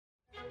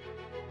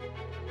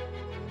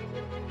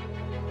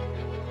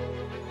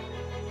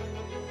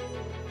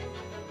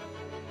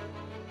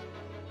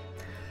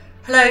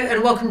Hello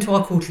and welcome to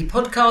our quarterly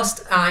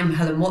podcast. I'm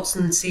Helen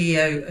Watson,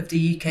 CEO of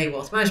the UK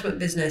Wealth Management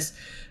business,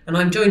 and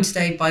I'm joined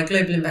today by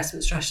Global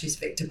Investment Strategist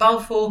Victor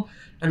Balfour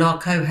and our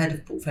co-head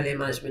of Portfolio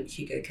Management,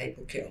 Hugo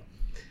Capel-Cure.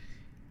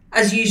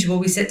 As usual,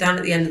 we sit down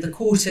at the end of the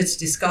quarter to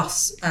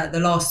discuss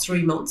the last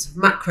 3 months of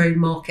macro,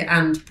 market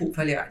and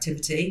portfolio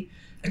activity.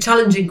 A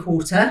challenging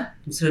quarter,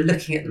 I'm sort of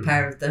looking at the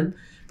pair of them,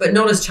 but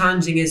not as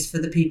challenging as for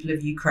the people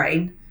of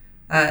Ukraine.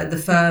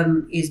 The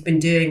firm has been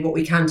doing what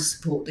we can to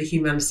support the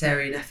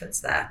humanitarian efforts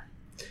there.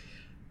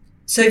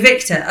 So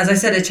Victor, as I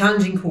said, a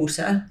challenging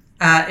quarter,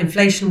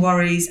 inflation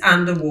worries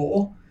and a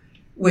war,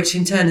 which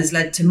in turn has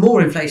led to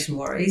more inflation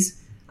worries,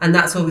 and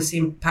that's obviously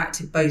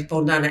impacted both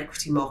bond and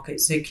equity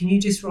markets. So can you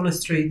just run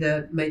us through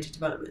the major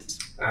developments?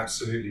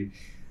 Absolutely.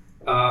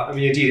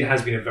 Indeed, it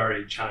has been a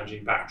very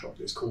challenging backdrop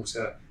this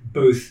quarter.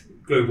 Both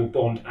global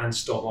bond and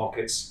stock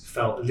markets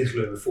fell a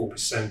little over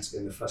 4%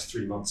 in the first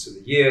 3 months of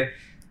the year.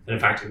 And in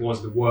fact, it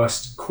was the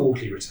worst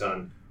quarterly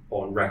return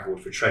on record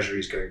for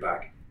treasuries going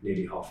back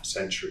nearly half a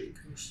century.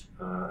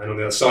 And on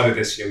the other side of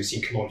this, we've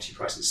seen commodity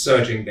prices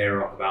surging.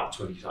 They're up about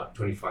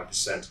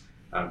 25%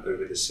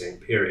 over the same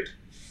period.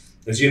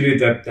 As you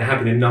alluded, there have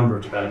been a number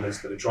of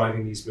developments that are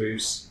driving these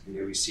moves.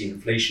 We've seen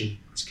inflation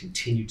has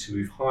continued to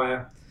move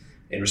higher.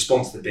 In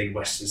response, the big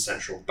Western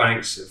central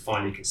banks have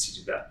finally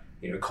conceded that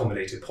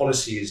accommodative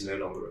policy is no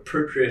longer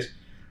appropriate.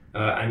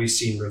 And we've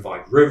seen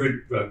revived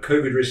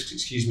COVID risks,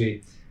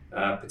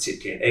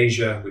 particularly in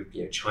Asia,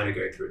 with China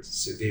going through its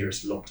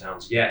severest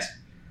lockdowns yet.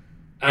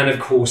 And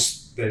of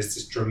course, there's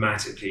this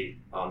dramatically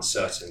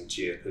uncertain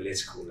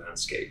geopolitical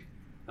landscape,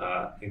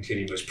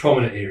 including most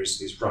prominent here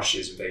is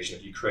Russia's invasion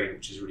of Ukraine,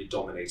 which has really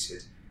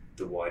dominated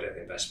the wider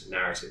investment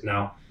narrative.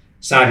 Now,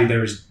 sadly,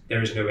 there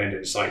is no end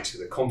in sight to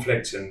the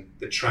conflict, and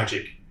the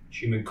tragic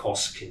human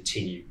costs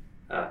continue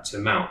to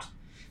mount.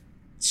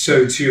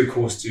 So too, of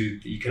course,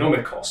 do the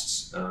economic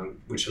costs,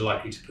 which are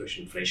likely to push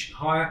inflation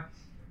higher,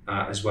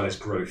 as well as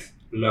growth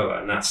lower.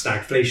 And that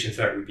stagflation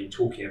threat we've been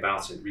talking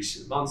about in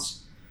recent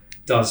months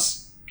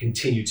does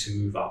continue to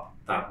move up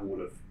that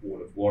wall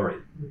of worry.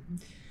 Mm-hmm.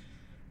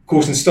 Of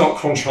course, in stark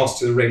contrast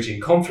to the raging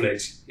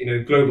conflict,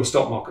 global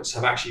stock markets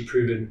have actually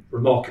proven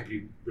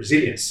remarkably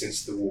resilient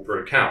since the war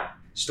broke out.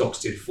 Stocks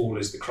did fall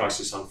as the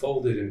crisis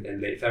unfolded in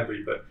late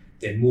February, but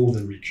they more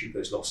than recouped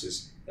those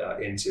losses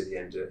into the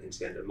end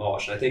of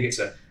March. And I think it's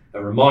a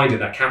reminder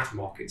that capital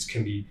markets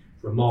can be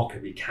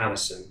remarkably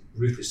callous and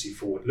ruthlessly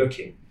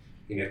forward-looking.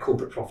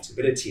 Corporate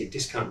profitability and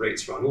discount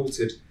rates are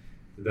unaltered,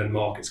 then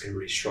markets can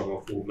really shrug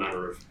off all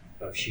manner of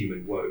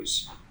human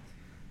woes.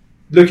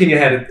 Looking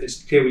ahead,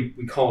 it's clear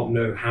we can't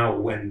know how or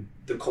when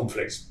the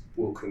conflict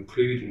will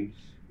conclude, and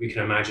we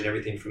can imagine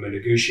everything from a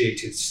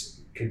negotiated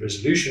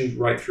resolution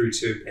right through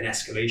to an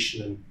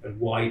escalation and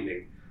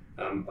widening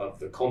of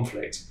the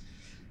conflict.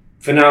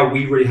 For now,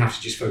 we really have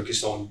to just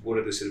focus on what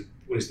is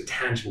the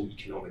tangible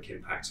economic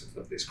impact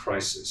of this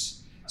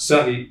crisis.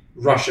 Certainly,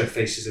 Russia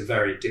faces a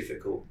very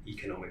difficult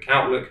economic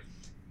outlook.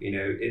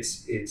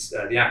 It's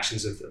the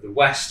actions of the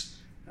West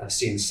have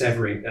seen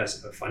severing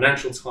of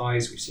financial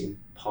ties. We've seen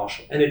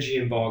partial energy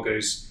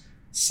embargoes,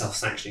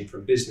 self-sanctioning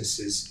from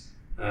businesses.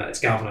 It's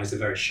galvanized a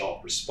very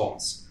sharp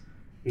response.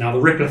 Now, the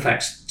ripple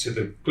effects to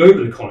the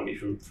global economy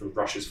from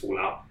Russia's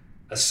fallout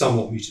are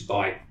somewhat muted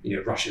by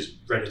Russia's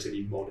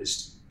relatively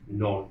modest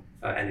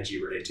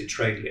non-energy related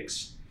trade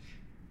links.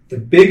 The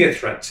bigger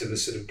threat to the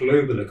sort of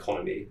global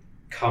economy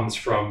comes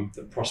from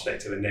the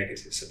prospect of a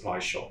negative supply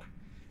shock.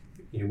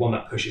 One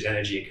that pushes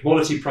energy and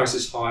commodity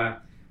prices higher.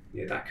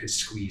 That could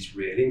squeeze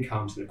real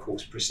incomes and, of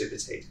course,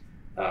 precipitate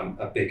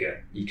a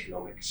bigger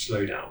economic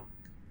slowdown.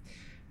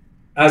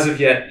 As of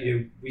yet,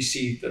 we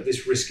see that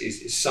this risk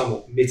is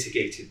somewhat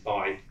mitigated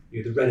by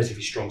the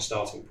relatively strong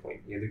starting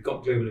point. The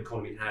global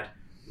economy had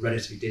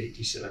relatively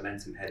decent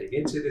momentum heading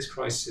into this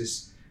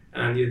crisis,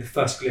 and the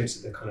first glimpse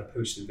of the kind of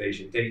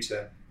post-invasion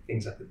data,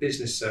 things like the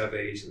business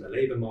surveys and the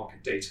labour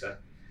market data,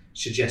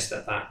 suggest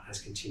that has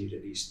continued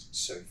at least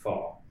so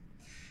far.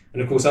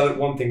 And of course,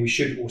 one thing we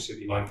should also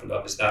be mindful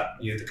of is that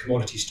the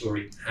commodity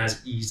story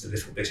has eased a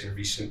little bit in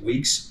recent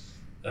weeks.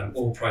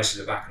 Oil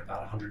prices are back at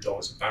about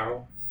 $100 a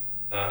barrel,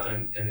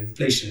 and in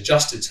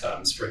inflation-adjusted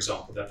terms, for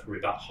example, they're probably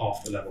about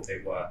half the level they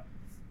were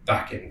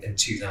back in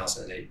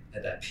 2008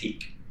 at their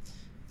peak.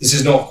 This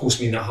does not, of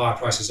course, mean that higher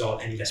prices are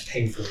any less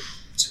painful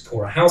to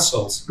poorer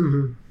households,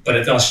 but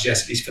it does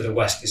suggest, at least for the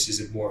West, this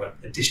is more of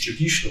a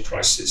distributional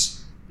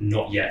crisis,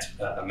 not yet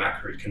a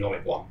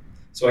macroeconomic one.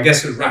 So I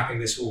guess sort of wrapping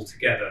this all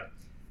together,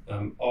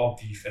 our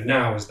view for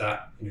now is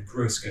that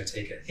growth is going to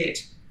take a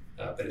hit,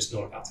 but it's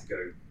not about to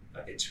go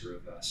into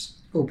reverse.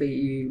 Albeit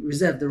you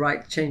reserve the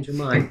right to change your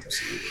mind.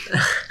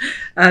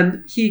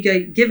 Absolutely. Hugo,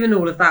 given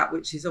all of that,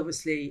 which is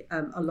obviously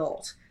a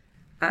lot,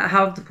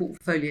 how have the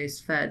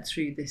portfolios fared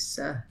through this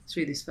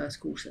first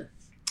quarter?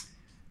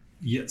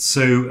 Yeah,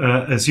 so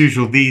as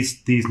usual,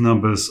 these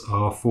numbers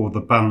are for the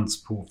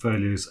balanced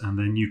portfolios and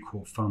their New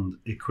Court Fund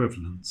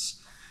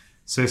equivalents.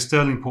 So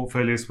sterling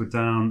portfolios were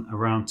down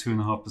around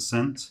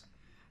 2.5%.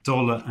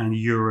 Dollar and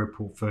euro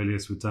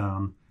portfolios were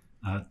down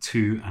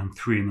 2 and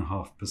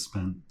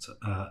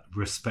 3.5%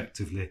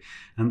 respectively.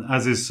 And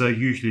as is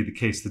usually the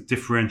case, the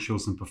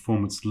differentials in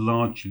performance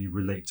largely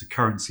relate to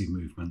currency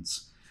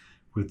movements,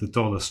 with the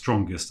dollar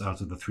strongest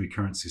out of the three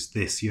currencies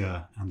this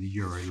year and the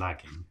euro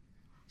lagging.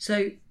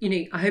 So,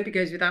 I hope it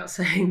goes without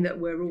saying that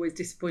we're always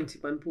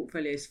disappointed when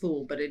portfolios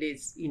fall, but it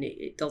is,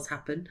 it does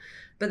happen.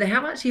 But they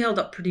have actually held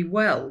up pretty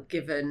well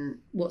given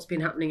what's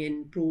been happening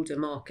in broader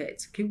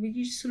markets. Can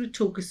you just sort of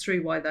talk us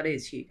through why that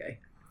is, Hugo?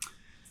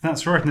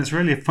 That's right, and it's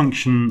really a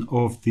function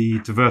of the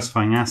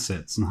diversifying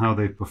assets and how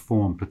they've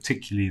performed,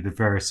 particularly the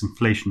various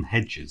inflation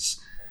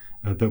hedges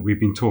that we've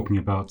been talking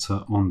about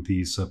on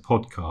these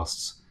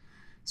podcasts.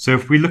 So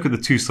if we look at the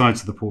two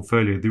sides of the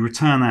portfolio, the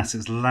return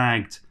assets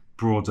lagged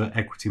broader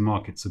equity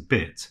markets a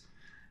bit,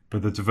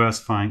 but the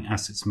diversifying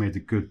assets made a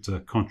good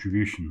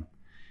contribution.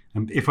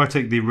 And if I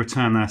take the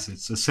return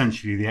assets,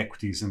 essentially the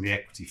equities and the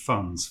equity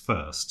funds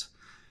first,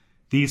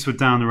 these were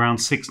down around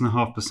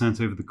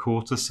 6.5% over the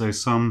quarter, so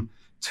some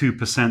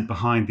 2%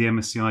 behind the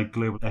MSCI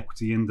Global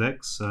Equity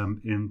Index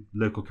in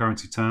local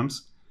currency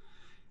terms.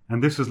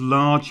 And this was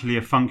largely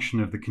a function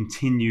of the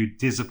continued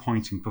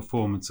disappointing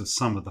performance of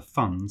some of the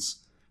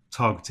funds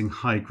targeting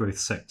high growth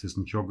sectors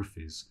and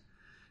geographies.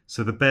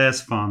 So the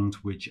Bears Fund,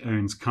 which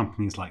owns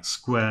companies like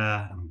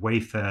Square and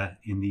Wayfair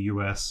in the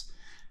US,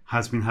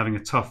 has been having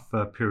a tough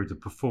period of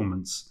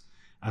performance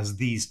as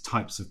these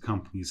types of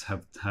companies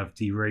have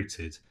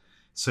derated.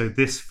 So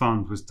this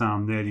fund was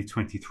down nearly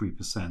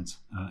 23%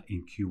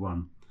 in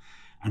Q1.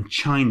 And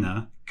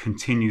China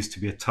continues to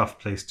be a tough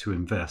place to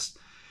invest,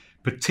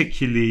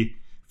 particularly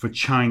for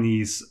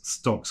Chinese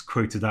stocks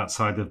quoted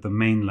outside of the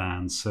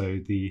mainland. So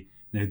the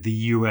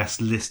US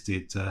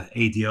listed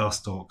ADR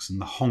stocks and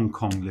the Hong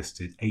Kong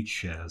listed H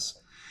shares.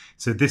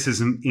 So this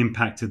has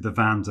impacted the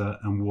Vanda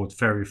and Ward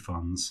Ferry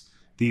funds.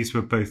 These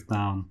were both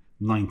down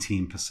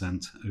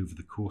 19% over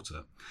the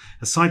quarter.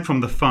 Aside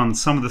from the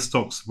funds, some of the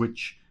stocks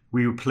which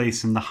we would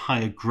place in the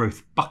higher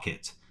growth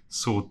bucket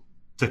saw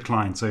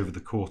declines over the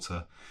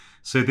quarter.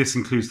 So this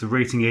includes the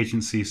rating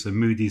agencies, so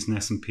Moody's and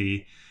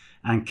S&P,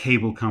 and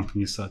cable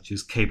companies such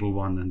as Cable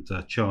One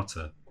and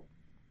Charter.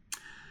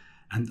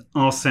 And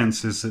our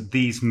sense is that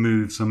these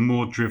moves are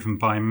more driven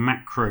by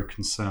macro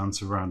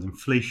concerns around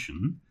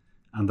inflation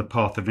and the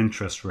path of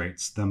interest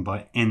rates than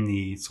by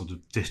any sort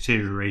of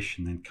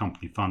deterioration in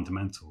company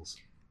fundamentals.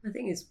 I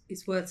think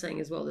it's worth saying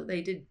as well that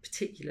they did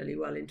particularly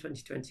well in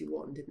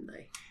 2021, didn't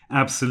they?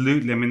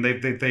 Absolutely. I mean,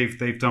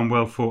 they've done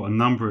well for a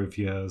number of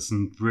years,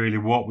 and really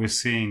what we're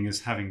seeing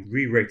is having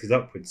re-rated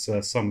upwards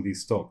some of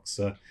these stocks.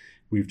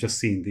 We've just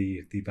seen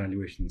the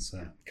valuations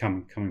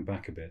coming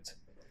back a bit.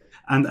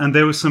 And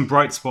there were some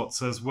bright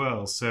spots as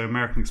well. So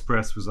American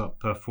Express was up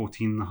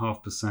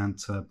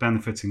 14.5%,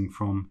 benefiting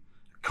from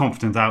a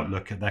confident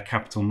outlook at their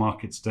capital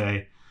markets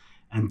day.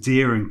 And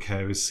Deere &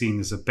 Co is seen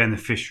as a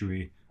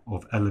beneficiary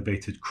of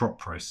elevated crop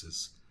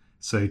prices.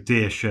 So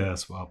Deere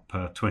shares were up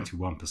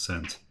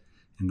 21%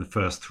 in the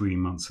first 3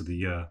 months of the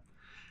year.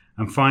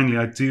 And finally,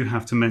 I do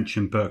have to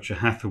mention Berkshire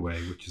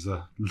Hathaway, which is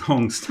a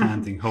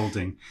long-standing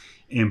holding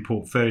in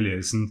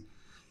portfolios. And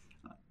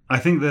I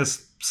think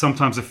there's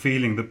sometimes a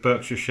feeling that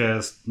Berkshire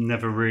shares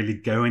never really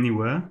go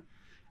anywhere.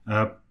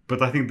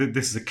 But I think that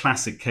this is a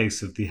classic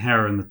case of the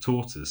hare and the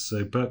tortoise.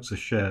 So Berkshire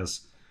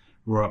shares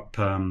were up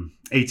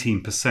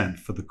 18%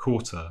 for the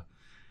quarter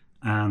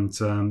and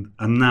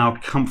are now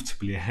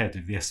comfortably ahead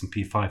of the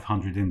S&P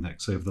 500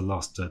 index over the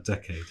last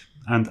decade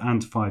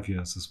and 5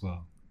 years as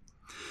well.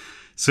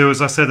 So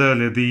as I said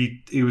earlier,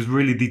 it was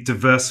really the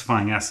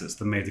diversifying assets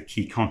that made a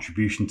key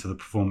contribution to the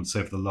performance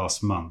over the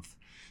last month.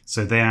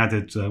 So they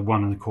added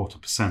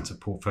 1.25% at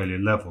portfolio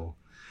level.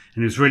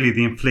 And it was really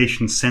the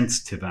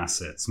inflation-sensitive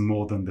assets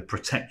more than the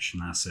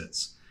protection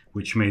assets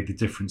which made the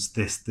difference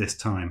this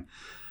time.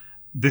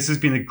 This has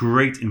been a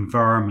great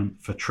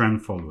environment for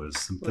trend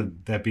followers. There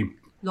have been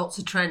lots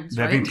of trends.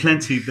 There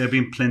have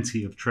been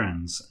plenty of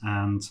trends.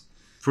 And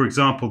for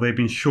example, they've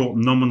been short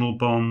nominal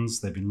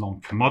bonds, they've been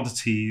long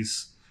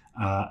commodities,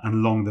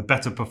 and long the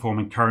better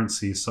performing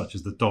currencies such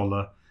as the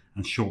dollar,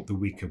 and short the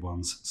weaker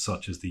ones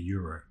such as the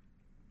euro.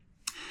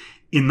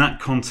 In that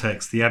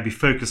context, the Abbey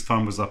Focus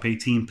Fund was up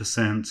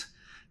 18%,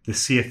 the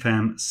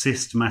CFM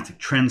Systematic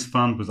Trends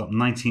Fund was up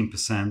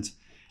 19%,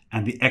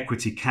 and the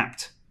equity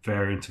capped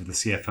variant of the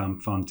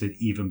CFM fund did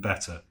even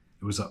better.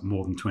 It was up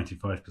more than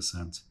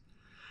 25%.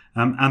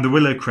 And the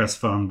Willowcrest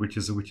Fund, which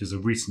is a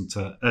recent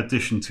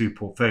addition to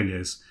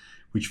portfolios,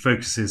 which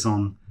focuses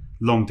on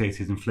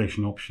long-dated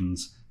inflation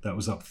options, that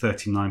was up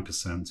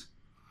 39%.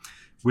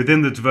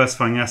 Within the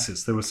diversifying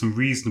assets, there were some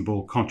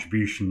reasonable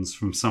contributions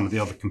from some of the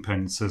other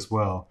components as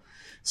well.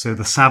 So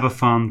the Saba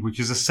Fund, which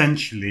is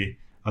essentially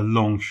a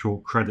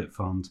long-short credit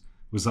fund,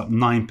 was up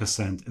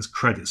 9% as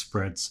credit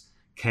spreads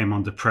came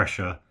under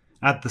pressure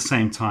at the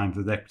same time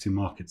that equity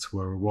markets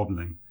were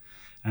wobbling.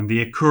 And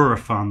the Akura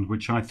Fund,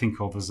 which I think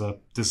of as a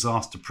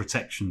disaster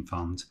protection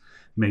fund,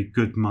 made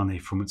good money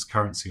from its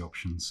currency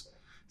options.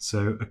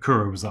 So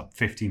Akura was up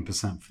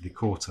 15% for the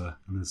quarter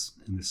and is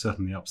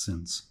certainly up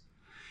since.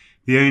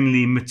 The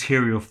only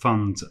material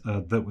fund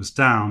that was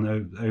down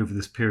over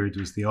this period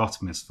was the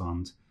Artemis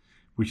Fund,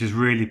 which is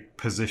really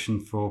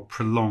positioned for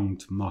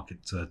prolonged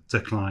market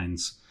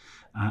declines,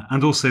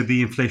 and also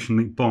the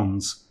inflation-linked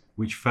bonds,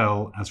 which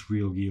fell as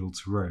real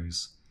yields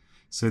rose.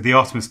 So the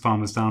Artemis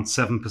Fund was down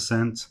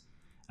 7%,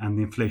 and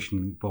the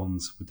inflation-linked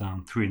bonds were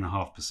down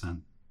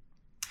 3.5%.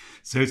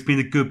 So it's been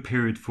a good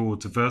period for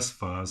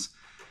diversifiers,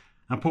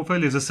 and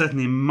portfolios are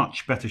certainly in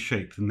much better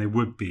shape than they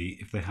would be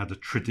if they had a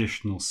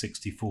traditional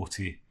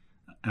 60-40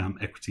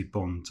 equity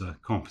bond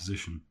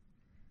composition.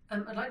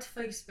 I'd like to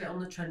focus a bit on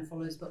the trend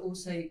followers, but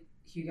also,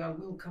 Hugo, I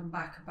will come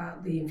back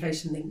about the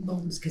inflation-linked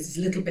bonds because it's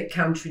a little bit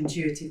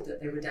counterintuitive that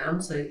they were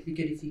down. So it'd be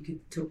good if you could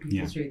talk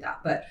people through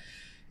that. But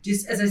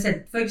just as I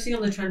said, focusing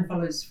on the trend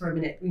followers for a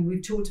minute, I mean,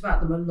 we've talked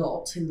about them a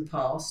lot in the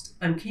past.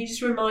 Can you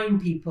just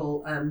remind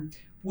people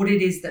what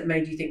it is that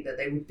made you think that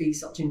they would be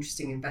such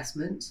interesting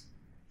investments?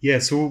 Yeah,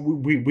 so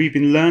we've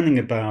been learning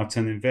about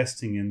and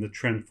investing in the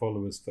trend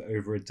followers for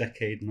over a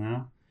decade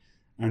now.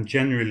 And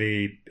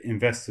generally,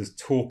 investors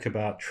talk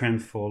about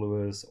trend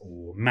followers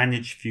or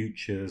managed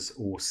futures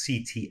or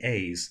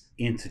CTAs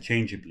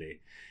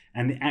interchangeably.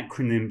 And the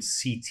acronym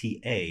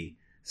CTA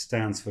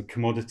stands for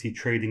Commodity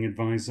Trading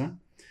Advisor.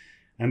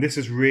 And this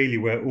is really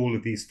where all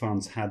of these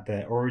funds had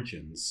their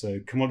origins. So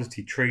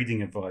commodity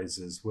trading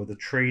advisors were the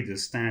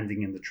traders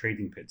standing in the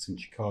trading pits in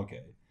Chicago,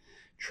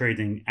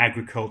 trading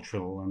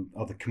agricultural and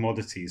other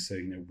commodities, so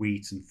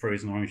wheat and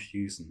frozen orange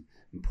juice and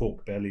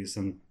pork bellies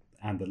and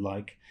the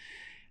like.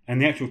 And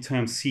the actual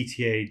term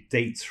CTA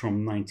dates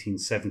from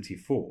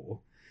 1974,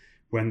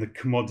 when the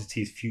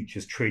Commodities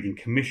Futures Trading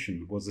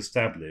Commission was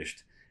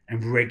established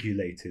and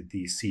regulated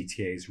these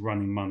CTAs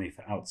running money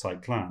for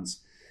outside clients.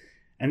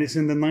 And it's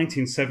in the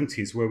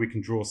 1970s where we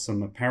can draw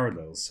some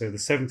parallels. So the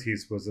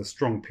 70s was a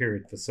strong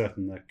period for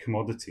certain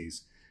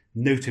commodities,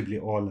 notably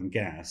oil and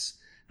gas,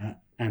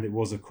 and it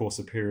was, of course,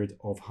 a period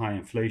of high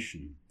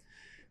inflation.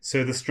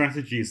 So the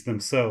strategies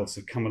themselves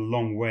have come a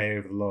long way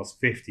over the last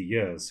 50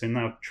 years. So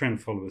now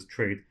trend followers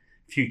trade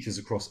futures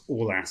across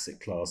all asset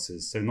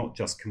classes. So not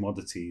just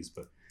commodities,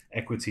 but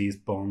equities,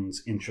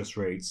 bonds, interest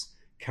rates,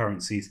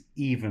 currencies,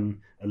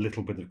 even a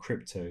little bit of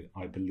crypto,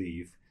 I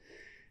believe.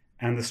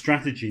 And the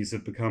strategies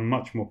have become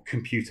much more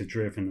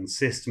computer-driven and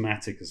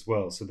systematic as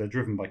well. So they're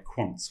driven by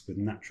quants with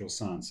natural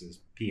sciences,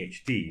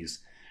 PhDs,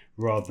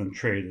 rather than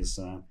traders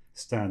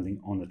standing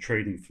on a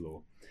trading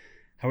floor.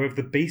 However,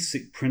 the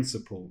basic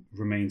principle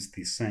remains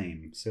the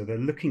same. So they're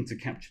looking to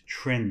capture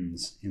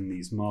trends in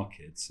these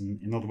markets.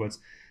 And in other words,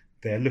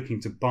 they're looking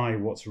to buy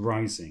what's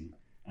rising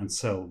and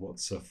sell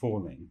what's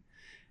falling.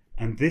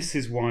 And this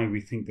is why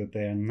we think that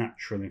they're a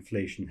natural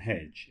inflation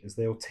hedge, as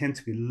they'll tend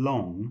to be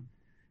long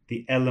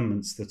the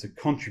elements that are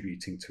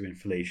contributing to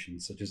inflation,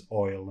 such as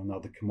oil and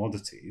other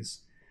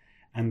commodities,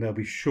 and they'll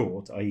be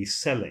short, i.e.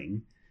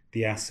 selling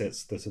the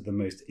assets that are the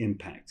most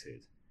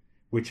impacted,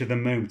 which at the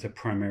moment are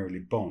primarily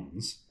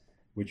bonds,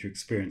 which are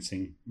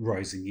experiencing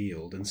rising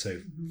yield and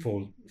so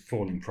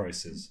falling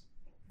prices.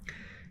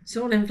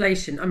 So on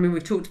inflation, I mean,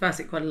 we've talked about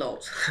it quite a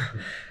lot.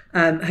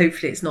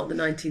 Hopefully it's not the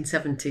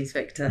 1970s,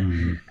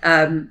 Victor.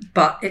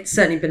 But it's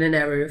certainly been an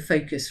area of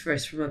focus for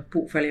us from a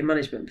portfolio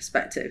management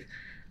perspective.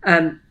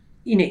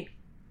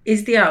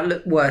 Is the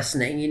outlook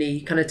worsening?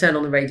 You kind of turn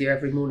on the radio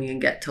every morning and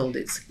get told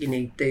it's,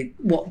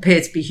 what appear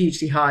to be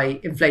hugely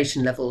high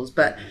inflation levels,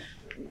 but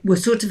we're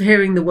sort of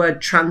hearing the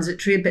word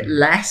transitory a bit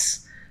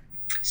less.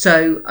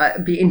 So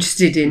I'd be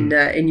interested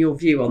in your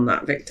view on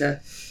that,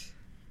 Victor.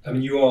 I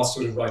mean, you are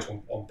sort of right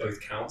on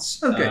both counts,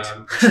 oh, good.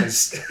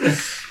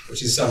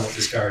 Which is somewhat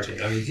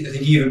discouraging. I mean, I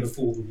think even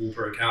before the war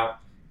broke out,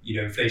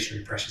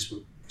 inflationary pressures were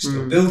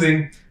still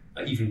building,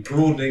 even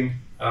broadening,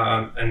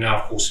 and now,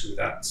 of course, with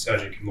that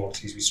surge in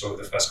commodities we saw in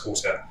the first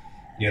quarter,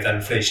 that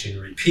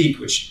inflationary peak,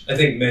 which I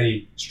think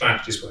many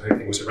strategists were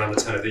hoping was around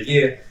the turn of the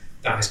year,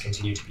 that has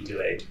continued to be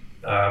delayed.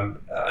 And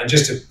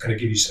just to kind of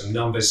give you some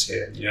numbers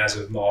here, as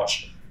of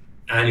March,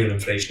 annual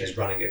inflation is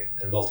running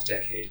at a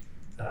multi-decade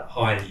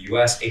high in the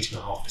US,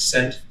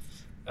 8.5%,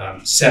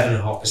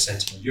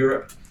 7.5% in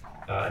Europe,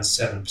 and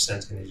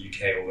 7% in the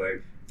UK, although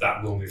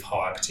that will move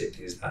higher,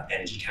 particularly as that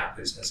energy cap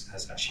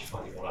has actually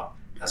finally gone up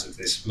as of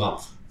this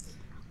month.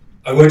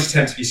 I won't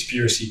attempt to be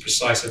spuriously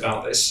precise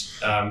about this,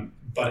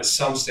 but at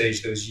some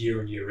stage those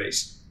year-on-year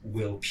rates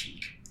will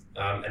peak,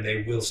 and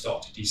they will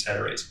start to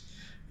decelerate.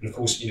 And of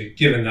course,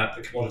 given that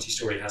the commodity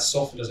story has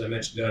softened, as I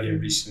mentioned earlier, in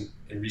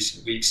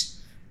recent weeks,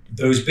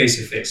 those base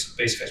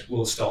effects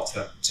will start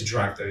to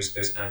drag those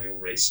annual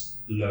rates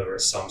lower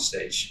at some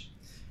stage.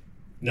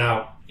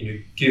 Now,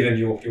 given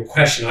your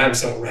question, I am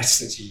somewhat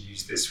reticent to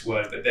use this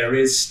word, but there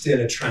is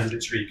still a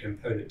transitory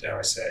component, dare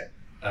I say,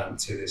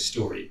 to this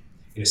story.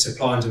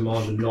 Supply and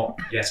demand are not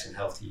yet in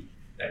healthy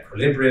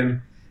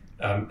equilibrium.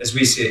 As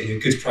we see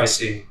it, goods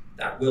pricing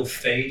that will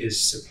fade as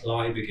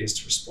supply begins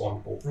to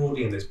respond more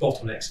broadly, and those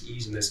bottlenecks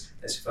ease, and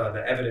there's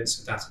further evidence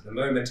of that at the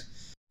moment.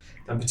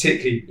 And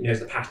particularly, as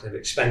the pattern of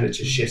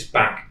expenditure shifts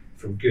back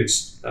from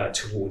goods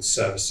towards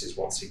services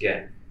once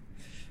again.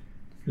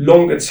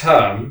 Longer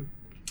term,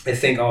 I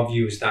think our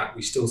view is that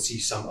we still see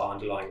some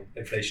underlying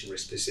inflation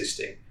risk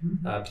persisting,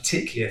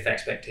 particularly if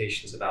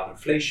expectations about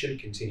inflation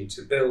continue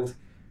to build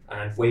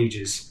and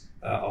wages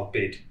are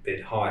bid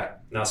higher.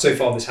 Now, so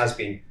far this has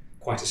been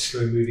quite a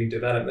slow-moving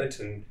development,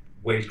 and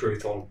wage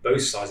growth on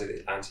both sides of the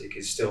Atlantic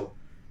is still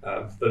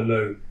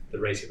below the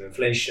rate of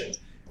inflation,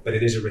 but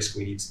it is a risk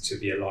we need to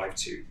be alive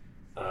to.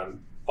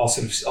 Our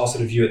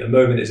sort of view at the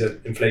moment is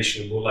that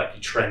inflation will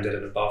likely trend at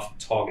an above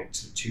target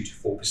to 2 to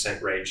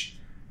 4% range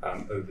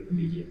over the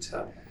medium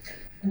term.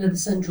 And are the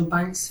central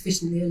banks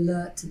sufficiently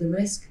alert to the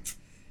risk?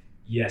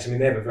 Yes, I mean,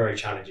 they have a very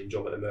challenging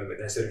job at the moment.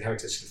 They're sort of having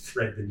to sort of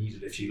thread the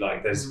needle, if you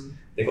like.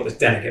 They've got this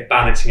delicate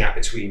balancing act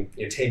between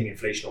taming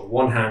inflation on the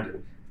one hand, and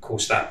of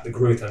course the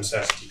growth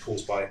uncertainty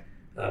caused by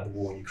the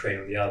war in Ukraine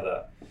on the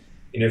other.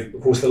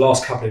 Of course, the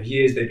last couple of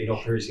years they've been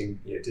operating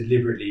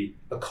deliberately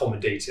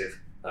accommodative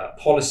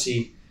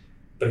policy,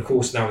 but of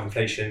course now with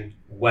inflation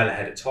well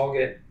ahead of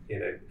target,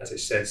 as I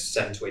said,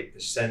 7 to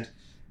 8%,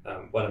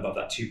 well above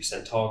that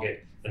 2%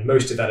 target, and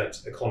most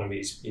developed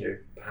economies,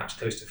 perhaps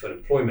close to full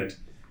employment.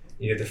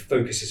 The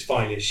focus has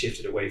finally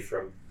shifted away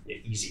from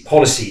easy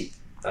policy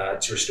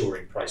to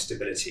restoring price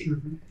stability.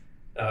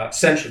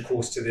 Central, of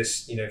course, to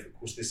this, of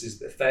course, this is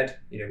the Fed,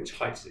 which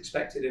hiked as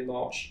expected in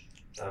March,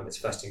 its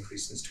first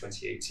increase since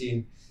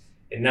 2018.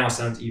 It now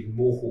sounds even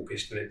more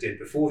hawkish than it did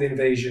before the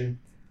invasion.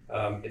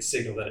 It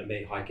signaled that it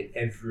may hike at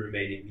every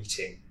remaining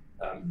meeting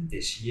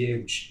this year,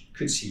 which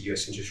could see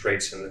US interest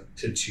rates in the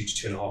 2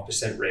 to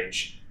 2.5%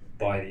 range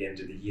by the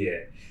end of the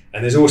year.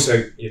 And there's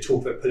also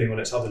talk about pulling on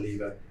its other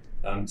lever,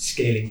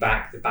 scaling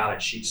back the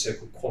balance sheet,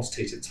 so-called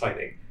quantitative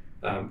tightening,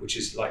 which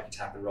is likely to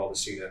happen rather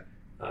sooner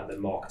than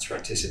markets are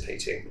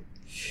anticipating.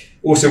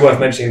 Also worth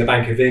mentioning, the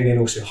Bank of England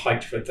also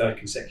hiked for a third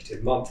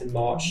consecutive month in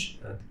March.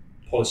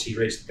 Policy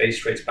raised the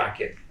base rates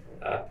back at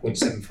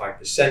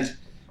 0.75%.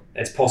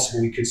 It's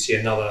possible we could see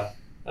another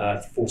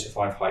 4 to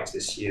 5 hikes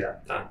this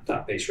year.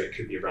 That base rate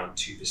could be around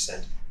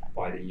 2%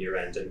 by the year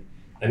end.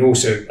 And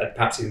also,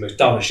 perhaps the most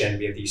dovish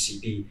enemy of the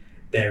ECB,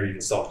 they're even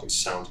starting to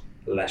sound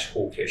less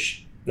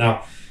hawkish.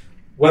 Now,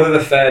 whether the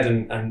Fed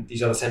and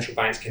these other central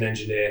banks can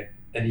engineer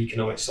an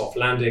economic soft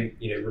landing,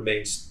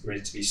 remains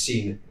to be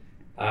seen.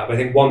 But I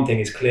think one thing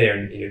is clear,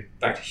 and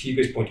back to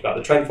Hugo's point about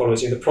the trend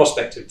followers, the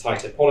prospect of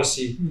tighter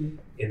policy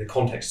in the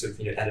context of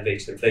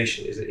elevated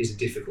inflation is a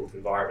difficult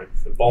environment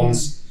for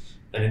bonds.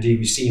 And indeed,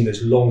 we've seen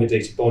those longer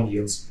dated bond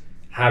yields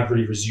have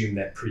really resumed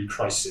their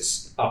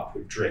pre-crisis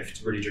upward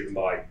drift, really driven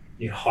by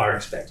higher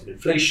expected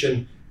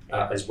inflation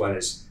as well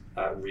as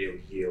real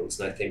yields.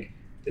 And I think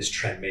this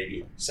trend may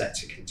be set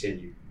to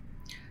continue.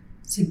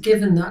 So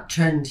given that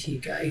trend,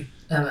 Hugo,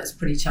 it's a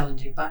pretty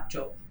challenging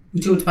backdrop.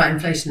 We talked about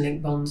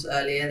inflation-linked bonds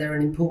earlier. They're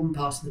an important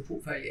part of the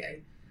portfolio.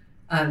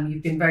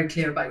 You've been very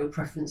clear about your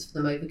preference for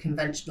them over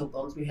conventional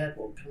bonds. We heard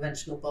what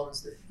conventional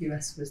bonds, the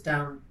US was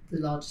down the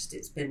largest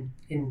it's been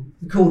in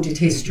recorded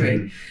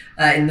history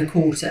in the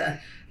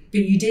quarter.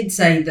 But you did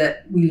say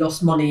that we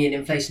lost money in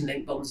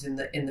inflation-linked bonds in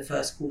the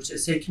first quarter.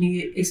 So can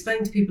you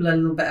explain to people a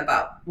little bit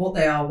about what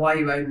they are, why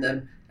you own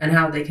them, and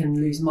how they can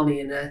lose money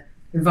in an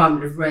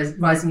environment of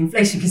rising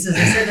inflation? Because as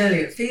I said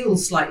earlier, it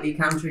feels slightly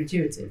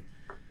counterintuitive.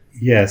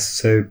 Yes,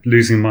 so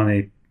losing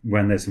money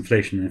when there's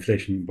inflation and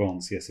inflation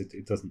bonds, yes,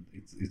 it doesn't.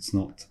 It's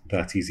not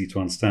that easy to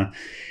understand,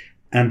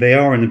 and they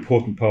are an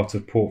important part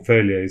of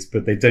portfolios,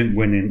 but they don't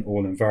win in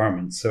all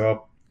environments.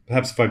 So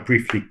perhaps if I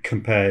briefly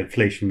compare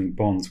inflation-linked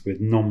bonds with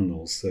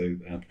nominals, so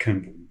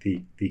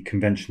the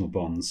conventional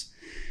bonds,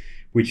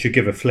 which should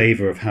give a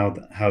flavour of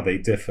how they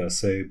differ.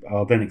 So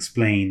I'll then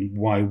explain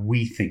why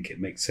we think it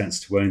makes sense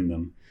to own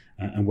them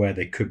and where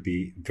they could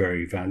be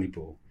very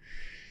valuable.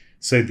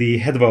 So the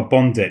head of our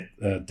bond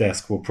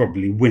desk will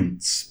probably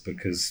wince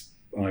because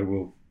I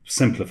will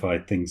simplify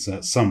things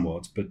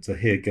somewhat, but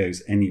here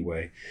goes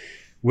anyway.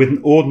 With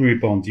an ordinary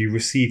bond, you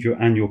receive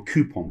your annual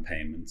coupon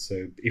payment.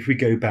 So if we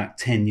go back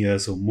 10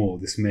 years or more,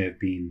 this may have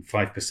been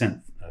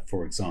 5%,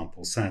 for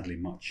example, sadly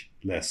much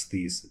less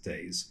these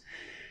days.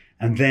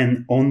 And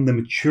then on the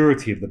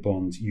maturity of the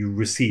bond, you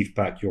receive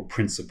back your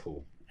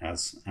principal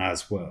as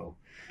well.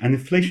 An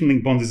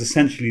inflation-linked bond is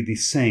essentially the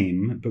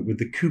same, but with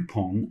the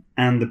coupon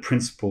and the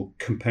principal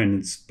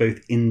components both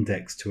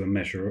indexed to a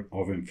measure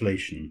of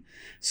inflation,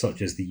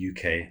 such as the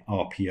UK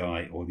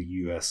RPI or the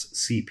US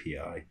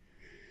CPI.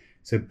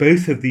 So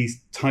both of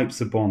these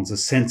types of bonds are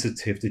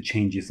sensitive to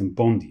changes in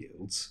bond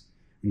yields,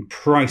 and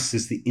price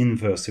is the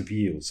inverse of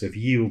yield. So if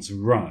yields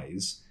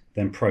rise,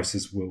 then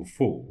prices will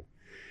fall.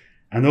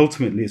 And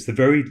ultimately, it's the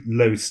very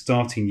low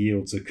starting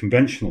yields of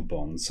conventional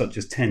bonds, such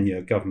as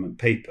 10-year government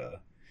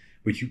paper,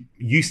 which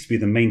used to be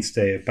the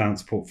mainstay of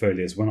balanced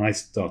portfolios when I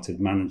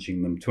started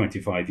managing them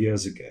 25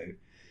 years ago,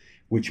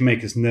 which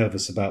make us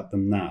nervous about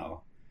them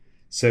now.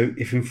 So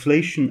if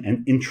inflation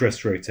and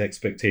interest rate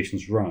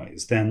expectations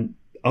rise, then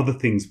other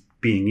things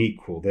being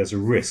equal, there's a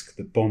risk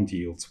that bond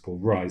yields will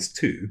rise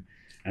too,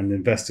 and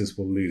investors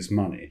will lose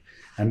money.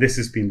 And this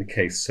has been the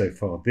case so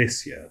far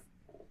this year.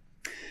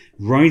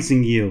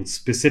 Rising yields,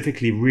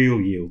 specifically real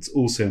yields,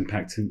 also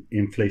impact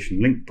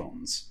inflation-linked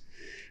bonds.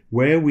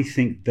 Where we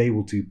think they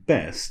will do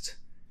best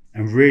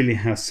and really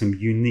has some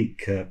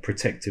unique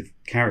protective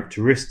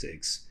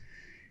characteristics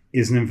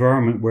is an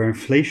environment where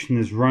inflation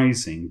is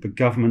rising, but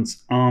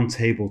governments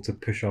aren't able to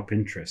push up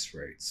interest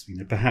rates,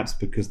 perhaps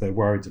because they're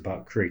worried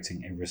about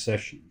creating a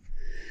recession.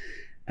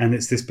 And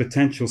it's this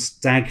potential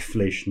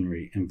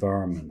stagflationary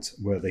environment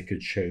where they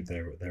could show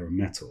they're a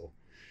metal.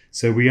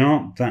 So we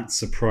aren't that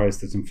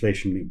surprised that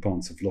inflation-linked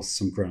bonds have lost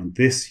some ground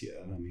this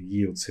year.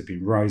 Yields have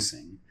been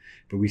rising,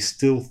 but we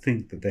still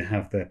think that they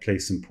have their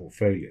place in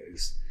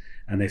portfolios,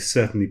 and they've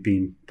certainly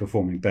been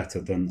performing better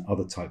than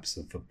other types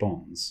of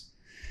bonds.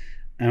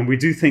 And we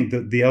do think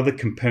that the other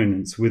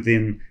components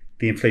within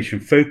the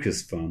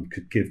inflation-focused fund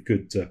could give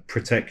good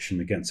protection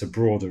against a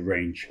broader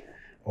range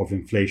of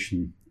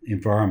inflation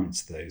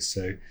environments, though.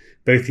 So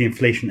both the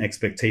inflation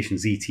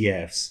expectations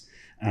ETFs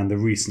and the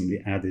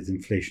recently added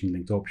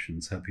inflation-linked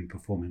options have been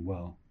performing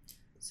well.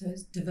 So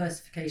it's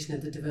diversification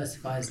of the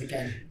diversifiers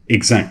again.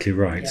 Exactly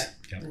right.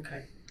 Yeah.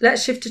 Okay.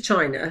 Let's shift to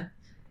China.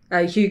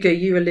 Hugo,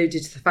 you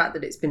alluded to the fact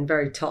that it's been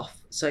very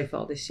tough so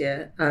far this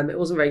year. It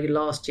wasn't very good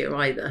last year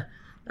either.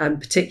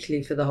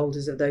 Particularly for the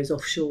holders of those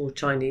offshore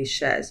Chinese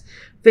shares.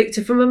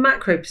 Victor, from a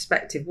macro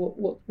perspective,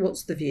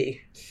 what's the view?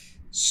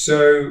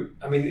 So,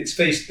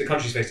 the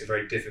country's faced a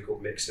very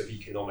difficult mix of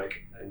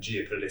economic and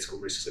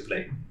geopolitical risks of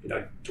late.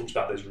 I talked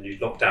about those renewed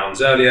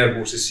lockdowns earlier. We're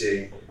also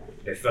seeing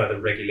further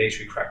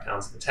regulatory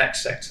crackdowns in the tech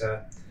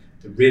sector.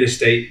 The real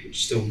estate, which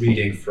is still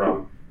reading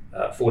from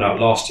fallout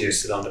last year,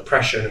 is still under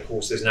pressure. And of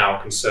course, there's now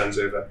concerns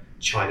over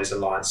China's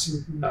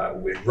alliance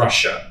with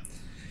Russia.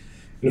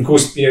 And of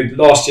course,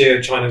 last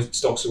year, China's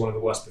stocks were one of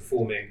the worst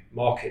performing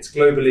markets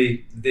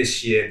globally.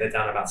 This year, they're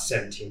down about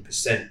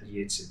 17%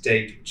 year to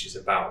date, which is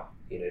about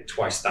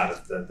twice that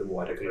of the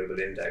wider global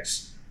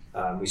index.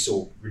 We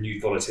saw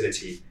renewed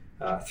volatility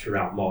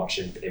throughout March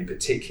in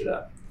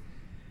particular.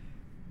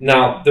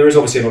 Now, there is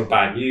obviously a lot of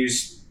bad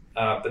news,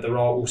 but there are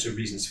also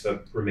reasons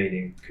for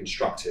remaining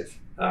constructive.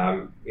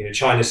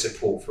 China's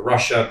support for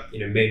Russia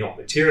may not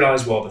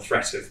materialize while the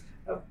threat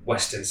of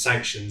Western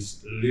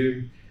sanctions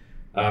loom.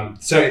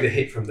 Certainly the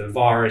hit from the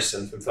virus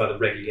and from further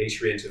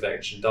regulatory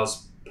intervention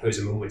does pose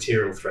a more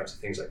material threat to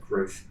things like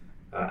growth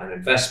and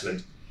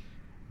investment,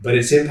 but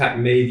its impact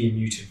may be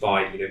muted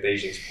by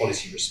Beijing's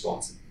policy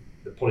response.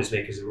 The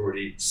policymakers have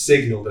already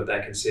signaled that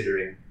they're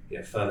considering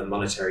further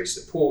monetary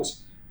support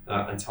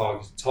and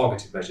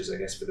targeted measures, I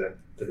guess, for the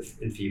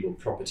enfeebled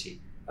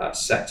property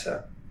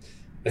sector.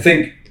 I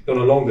think on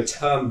a longer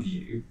term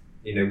view,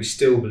 we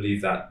still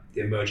believe that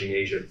the emerging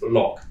Asia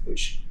bloc,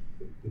 which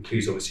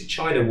includes obviously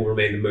China, will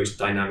remain the most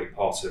dynamic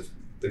part of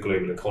the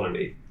global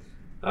economy.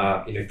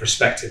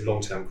 Prospective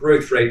long-term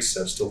growth rates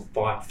are still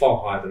far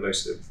higher than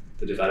most of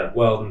the developed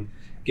world, and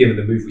given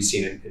the move we've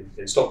seen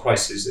in stock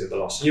prices over the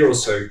last year or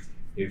so,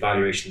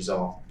 valuations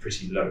are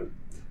pretty low.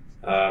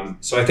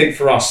 So I think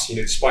for us,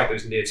 despite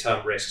those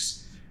near-term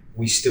risks,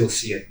 we still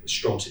see a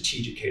strong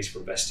strategic case for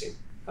investing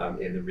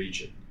in the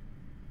region.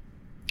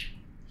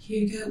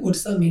 Hugo, what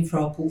does that mean for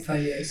our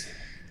portfolios?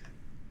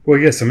 Well,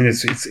 yes,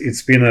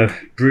 it's been a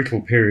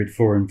brutal period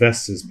for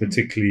investors,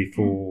 particularly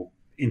for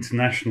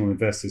international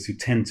investors who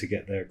tend to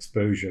get their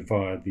exposure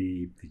via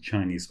the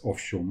Chinese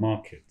offshore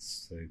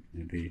markets. So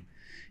the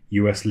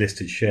US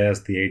listed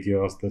shares, the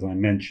ADRs that I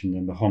mentioned,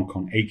 and the Hong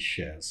Kong H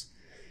shares.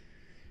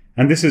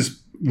 And this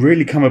has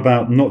really come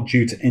about not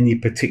due to any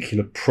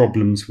particular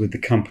problems with the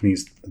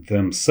companies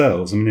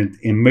themselves.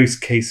 In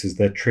most cases,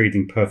 they're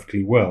trading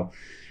perfectly well.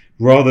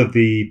 Rather,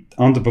 the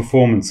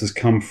underperformance has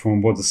come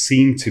from what has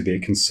seemed to be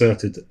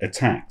concerted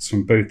attacks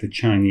from both the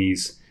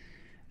Chinese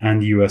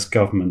and US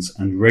governments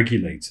and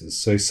regulators.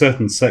 So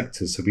certain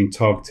sectors have been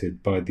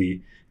targeted by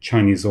the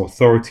Chinese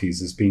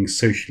authorities as being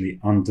socially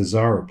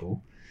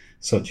undesirable,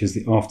 such as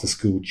the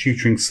after-school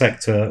tutoring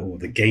sector or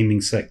the gaming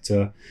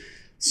sector.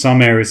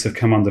 Some areas have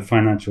come under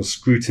financial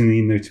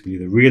scrutiny, notably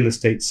the real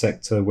estate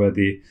sector, where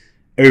the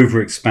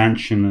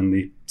overexpansion and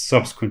the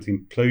subsequent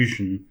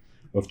implosion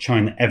of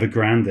China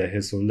Evergrande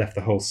has sort of left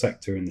the whole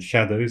sector in the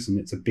shadows, and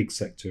it's a big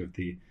sector of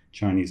the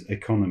Chinese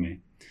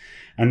economy.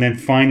 And then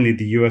finally,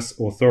 the US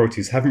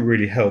authorities haven't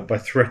really helped by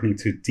threatening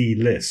to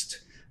delist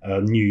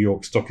New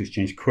York Stock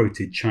Exchange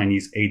quoted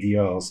Chinese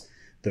ADRs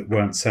that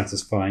weren't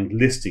satisfying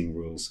listing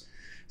rules.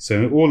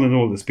 So all in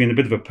all, it's been a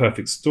bit of a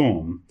perfect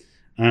storm.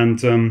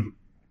 And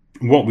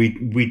what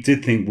we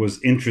did think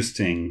was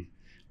interesting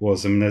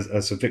was,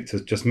 as Victor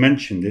just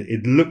mentioned,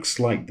 it looks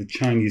like the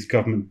Chinese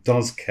government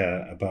does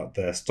care about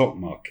their stock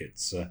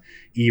markets,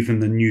 even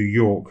the New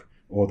York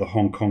or the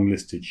Hong Kong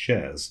listed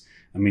shares.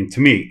 To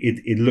me,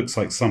 it looks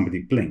like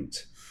somebody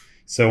blinked.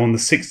 So on the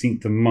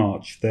 16th of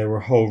March, there were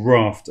a whole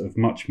raft of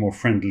much more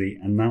friendly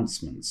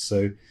announcements.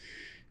 So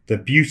the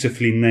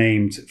beautifully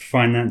named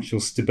Financial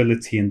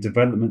Stability and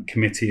Development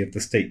Committee of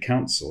the State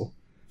Council,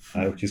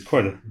 which is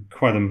quite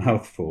a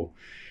mouthful,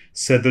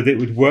 said that it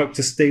would work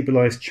to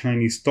stabilize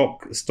Chinese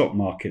stock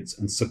markets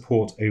and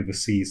support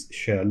overseas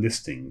share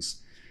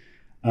listings.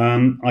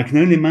 I can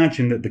only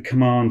imagine that the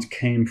command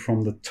came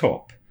from the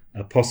top,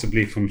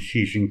 possibly from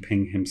Xi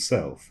Jinping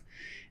himself.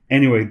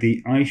 Anyway,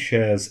 the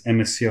iShares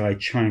MSCI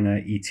China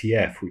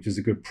ETF, which is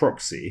a good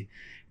proxy,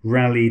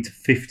 rallied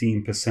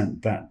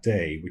 15% that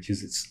day, which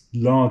is its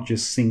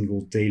largest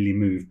single daily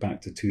move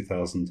back to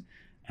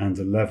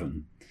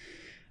 2011.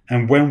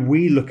 And when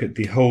we look at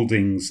the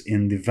holdings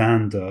in the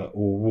Vanda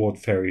or Ward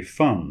Ferry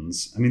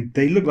funds, I mean,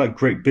 they look like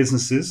great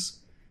businesses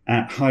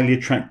at highly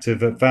attractive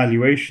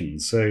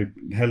valuations. So,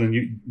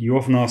 Helen, you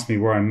often ask me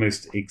where I'm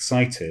most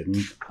excited, and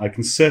I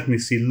can certainly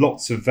see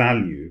lots of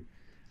value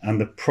and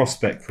the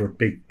prospect for a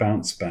big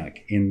bounce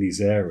back in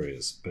these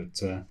areas.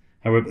 But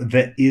however,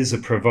 there is a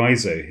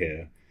proviso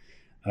here,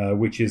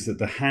 which is that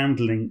the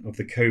handling of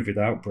the COVID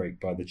outbreak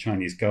by the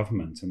Chinese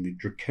government and the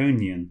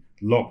draconian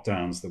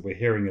lockdowns that we're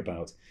hearing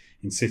about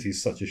in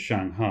cities such as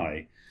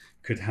Shanghai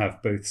could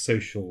have both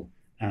social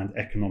and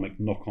economic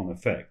knock-on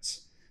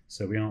effects.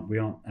 So we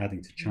aren't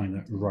adding to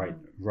China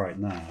right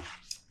now.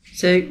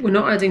 So we're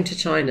not adding to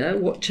China.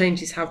 What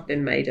changes have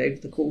been made over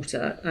the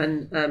quarter,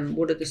 and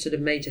what are the sort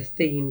of major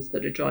themes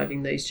that are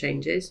driving those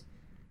changes?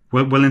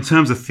 Well, in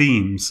terms of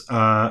themes,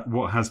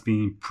 what has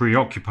been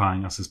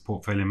preoccupying us as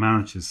portfolio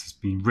managers has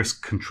been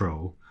risk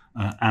control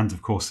and,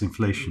 of course,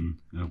 inflation,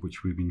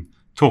 which we've been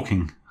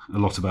talking a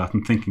lot about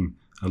and thinking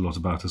a lot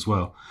about as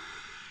well.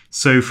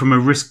 So from a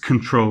risk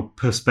control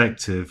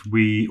perspective,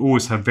 we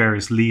always have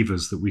various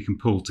levers that we can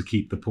pull to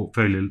keep the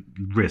portfolio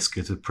risk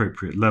at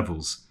appropriate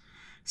levels.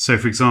 So,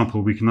 for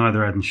example, we can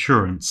either add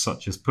insurance,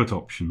 such as put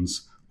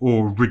options,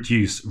 or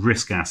reduce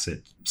risk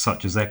assets,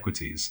 such as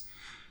equities.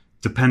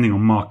 Depending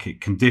on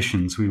market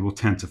conditions, we will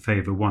tend to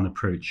favour one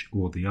approach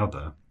or the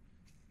other.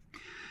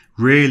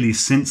 Really,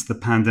 since the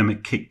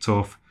pandemic kicked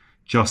off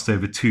just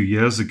over 2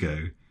 years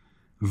ago,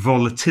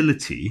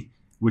 volatility,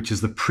 which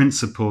is the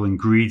principal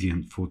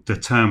ingredient for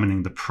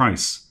determining the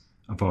price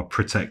of our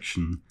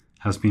protection,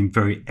 has been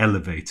very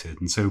elevated.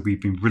 And so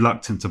we've been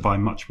reluctant to buy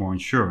much more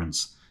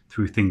insurance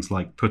through things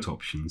like put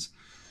options.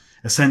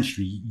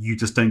 Essentially, you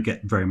just don't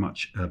get very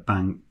much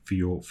bang for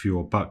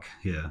your buck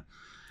here.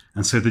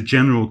 And so the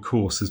general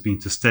course has been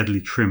to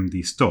steadily trim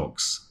these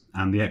stocks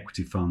and the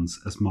equity funds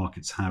as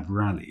markets have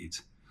rallied.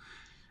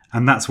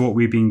 And that's what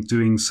we've been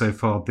doing so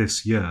far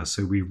this year.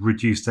 So we've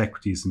reduced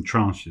equities in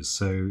tranches.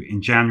 So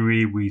in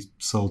January, we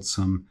sold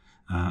some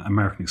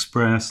American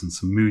Express and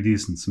some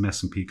Moody's and some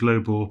S&P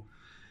Global.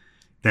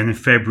 Then in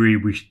February,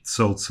 we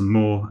sold some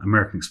more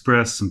American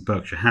Express, some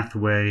Berkshire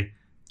Hathaway,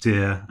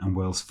 Deere and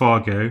Wells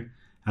Fargo.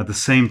 At the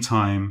same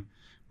time,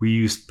 we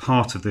used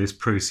part of those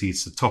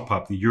proceeds to top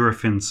up the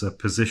Eurofins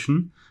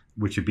position,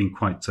 which had been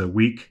quite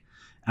weak.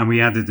 And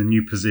we added a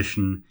new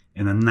position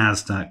in a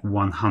NASDAQ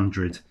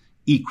 100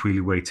 equally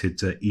weighted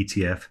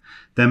ETF.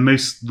 Then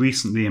most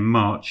recently in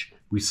March,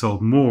 we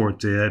sold more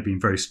Deere,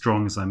 being very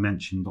strong, as I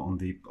mentioned, on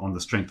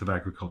the strength of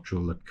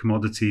agricultural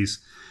commodities,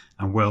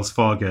 and Wells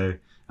Fargo.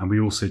 And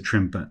we also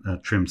trimmed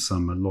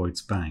some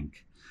Lloyds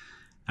Bank.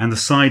 And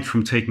aside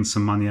from taking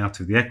some money out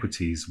of the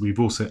equities, we've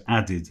also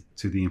added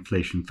to the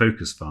inflation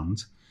focus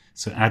fund,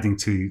 so adding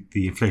to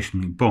the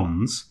inflation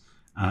bonds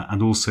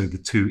and also the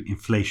two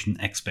inflation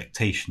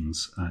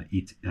expectations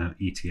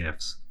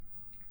ETFs.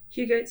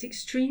 Hugo, it's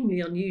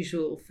extremely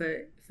unusual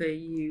for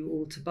you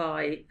all to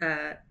buy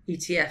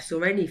ETFs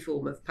or any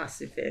form of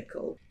passive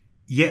vehicle.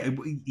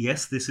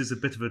 Yes, this is a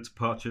bit of a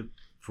departure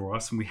for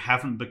us, and we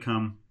haven't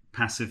become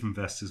passive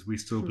investors. We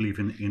still believe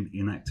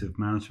in active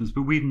management,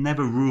 but we've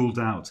never ruled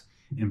out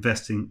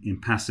investing in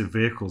passive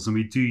vehicles, and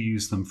we do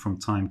use them from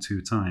time to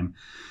time,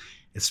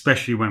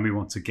 especially when we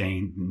want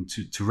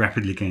to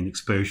rapidly gain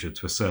exposure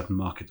to a certain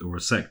market or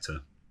a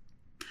sector.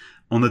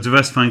 On the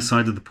diversifying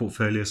side of the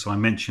portfolio, so I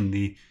mentioned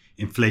the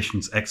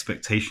inflation's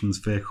expectations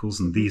vehicles,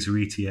 and these are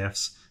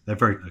ETFs. They're a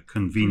very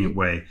convenient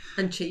way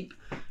and cheap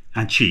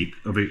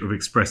of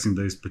expressing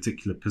those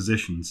particular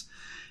positions.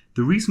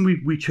 The reason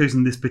we've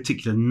chosen this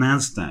particular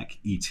NASDAQ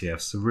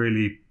ETFs are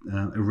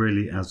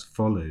really as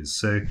follows.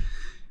 So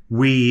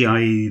we,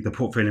 i.e. the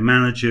portfolio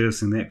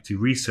managers and the equity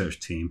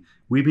research team,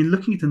 we've been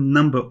looking at a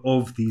number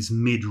of these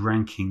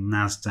mid-ranking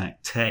NASDAQ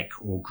tech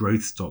or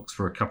growth stocks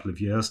for a couple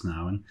of years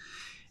now. And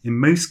in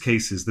most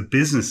cases, the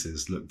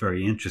businesses look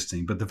very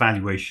interesting, but the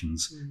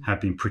valuations have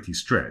been pretty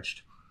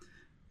stretched.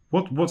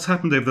 What's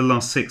happened over the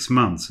last 6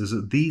 months is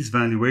that these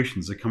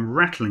valuations have come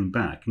rattling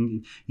back.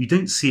 And you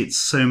don't see it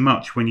so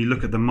much when you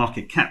look at the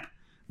market cap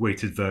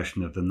weighted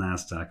version of the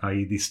NASDAQ,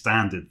 i.e. the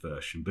standard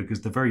version,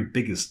 because the very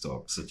biggest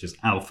stocks, such as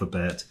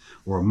Alphabet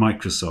or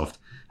Microsoft,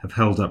 have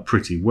held up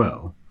pretty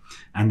well,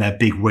 and they're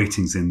big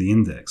weightings in the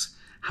index.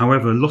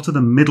 However, a lot of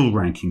the middle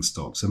ranking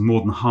stocks are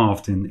more than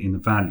halved in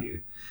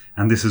value,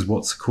 and this is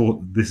what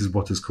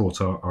has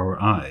caught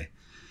our eye.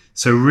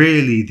 So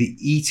really, the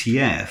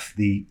ETF,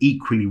 the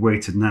equally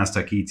weighted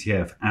NASDAQ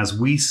ETF, as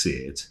we see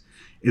it,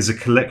 is a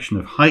collection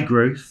of high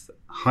growth,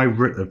 high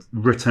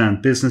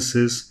return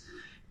businesses,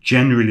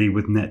 generally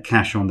with net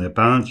cash on their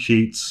balance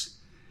sheets,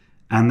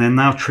 and they're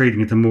now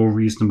trading at a more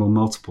reasonable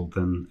multiple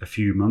than a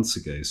few months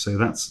ago. So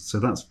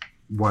that's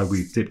why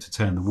we've dipped a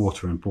toe in the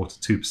water and bought a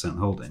 2%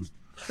 holding.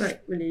 Right,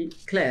 really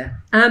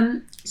clear.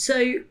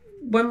 So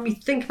when we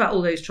think about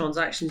all those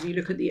transactions, you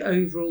look at the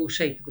overall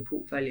shape of the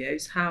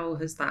portfolios. How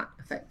has that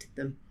affected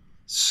them?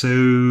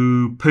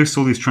 So post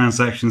all these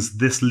transactions,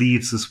 this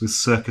leaves us with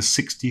circa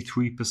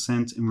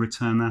 63% in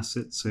return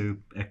assets, so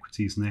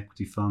equities and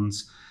equity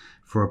funds,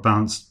 for a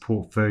balanced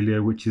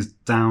portfolio, which is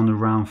down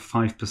around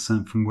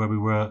 5% from where we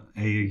were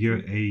a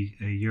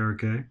year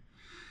ago.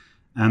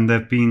 And there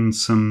have been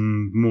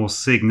some more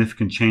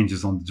significant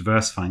changes on the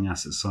diversifying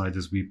asset side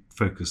as we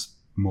focus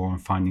more on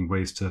finding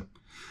ways to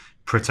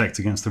protect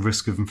against the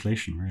risk of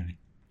inflation, really.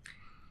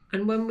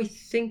 And when we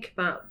think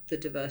about the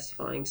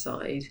diversifying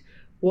side,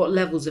 what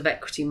levels of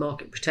equity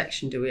market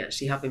protection do we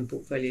actually have in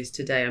portfolios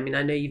today? I mean,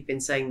 I know you've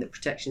been saying that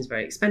protection is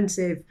very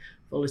expensive,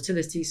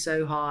 volatility is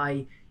so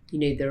high,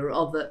 there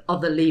are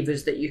other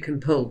levers that you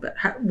can pull, but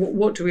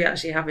what do we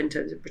actually have in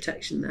terms of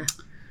protection there?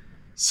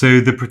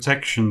 So the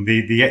protection,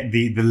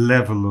 the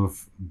level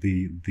of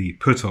the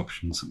put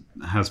options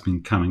has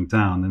been coming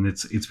down, and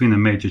it's been a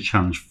major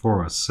challenge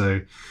for us.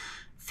 So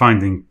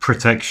finding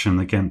protection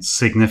against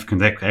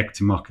significant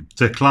equity market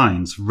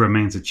declines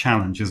remains a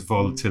challenge as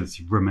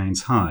volatility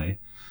remains high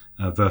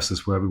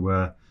versus where we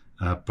were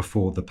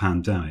before the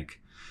pandemic.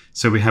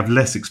 So we have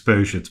less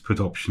exposure to put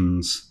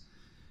options,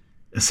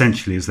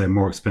 essentially as they're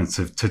more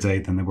expensive today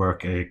than they were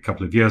a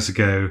couple of years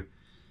ago.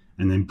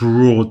 And in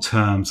broad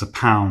terms, a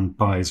pound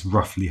buys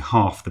roughly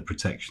half the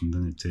protection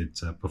than it did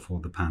before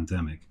the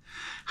pandemic.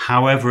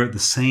 However, at the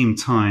same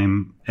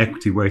time,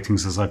 equity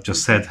weightings, as I've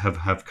just said,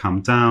 have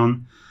come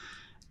down.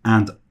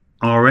 And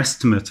our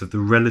estimate of the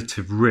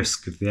relative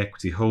risk of the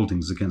equity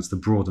holdings against the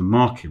broader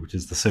market, which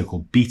is the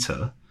so-called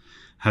beta,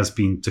 has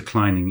been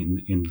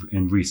declining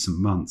in recent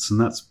months.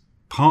 And that's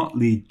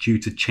partly due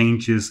to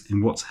changes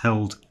in what's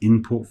held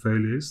in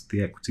portfolios,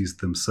 the equities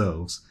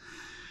themselves.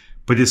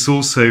 But it's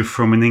also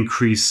from an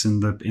increase in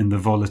the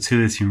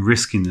volatility and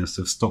riskiness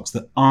of stocks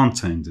that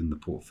aren't owned in the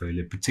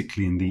portfolio,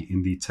 particularly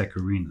in the tech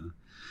arena.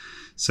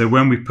 So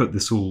when we put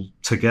this all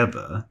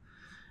together,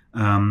 a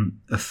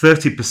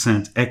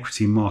 30%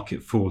 equity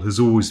market fall has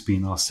always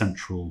been our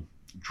central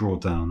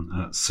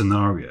drawdown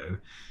scenario,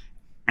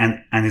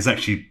 and is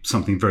actually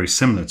something very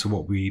similar to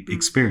what we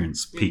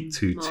experienced peak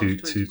to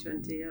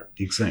 2020, yeah.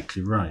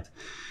 Exactly right.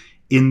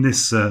 In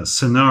this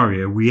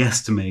scenario, we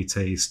estimate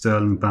a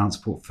sterling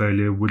balanced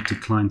portfolio would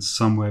decline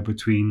somewhere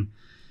between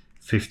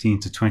 15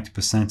 to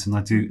 20%, and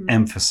I do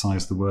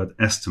emphasize the word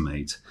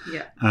estimate.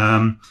 Yeah.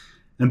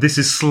 And this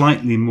is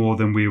slightly more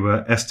than we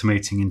were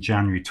estimating in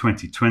January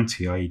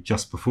 2020, i.e.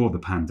 just before the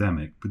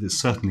pandemic, but it's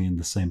certainly in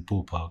the same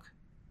ballpark.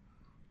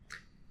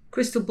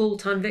 Crystal ball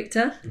time,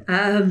 Victor.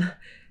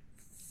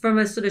 From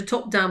a sort of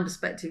top-down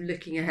perspective,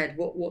 looking ahead,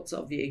 what's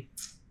our view?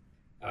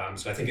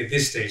 So I think at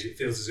this stage, it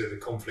feels as though the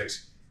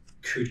conflict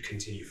could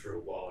continue for a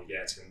while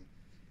yet. And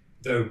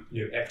though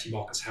equity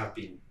markets have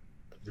been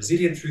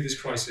resilient through this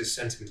crisis,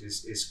 sentiment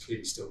is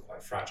clearly still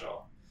quite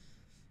fragile.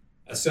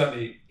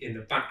 Certainly in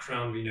the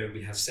background, we know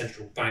we have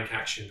central bank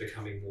action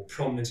becoming more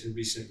prominent in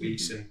recent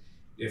weeks. And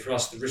for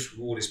us, the risk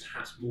reward is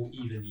perhaps more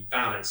evenly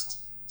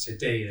balanced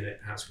today than it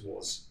perhaps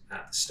was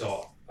at the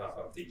start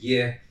of the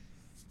year.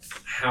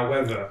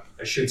 However,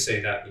 I should say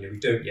that we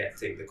don't yet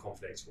think the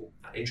conflict or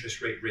interest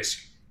rate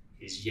risk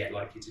is yet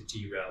likely to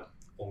derail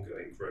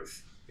ongoing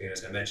growth.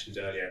 As I mentioned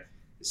earlier,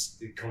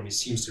 the economy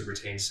seems to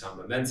retain some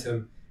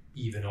momentum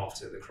even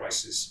after the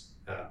crisis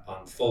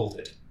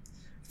unfolded.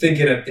 I think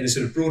in a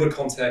sort of broader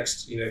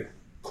context,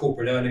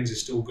 corporate earnings are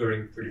still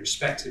growing pretty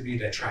respectively.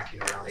 They're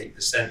tracking around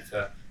 8%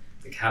 for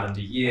the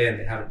calendar year, and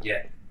they haven't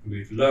yet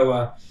moved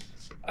lower.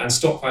 And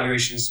stock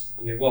valuations,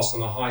 whilst on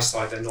the high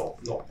side, they're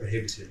not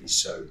prohibitively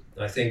so.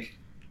 And I think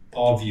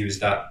our view is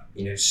that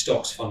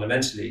stocks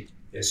fundamentally,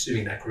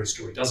 assuming that growth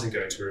story doesn't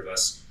go into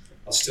reverse,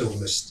 are still the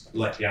most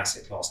likely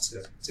asset class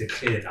to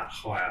clear that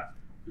higher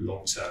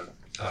long-term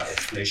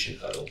inflation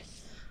hurdle.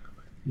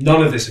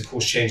 None of this, of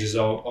course, changes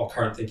our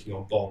current thinking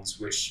on bonds,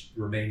 which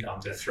remain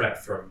under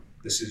threat from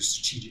the sort of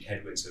strategic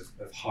headwinds of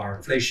higher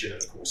inflation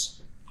and, of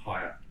course,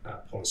 higher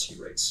policy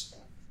rates.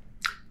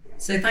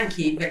 So thank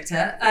you,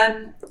 Victor.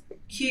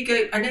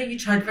 Hugo, I know you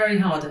tried very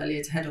hard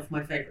earlier to head off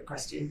my favourite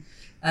question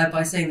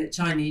by saying that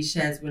Chinese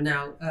shares were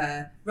now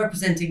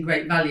representing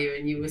great value,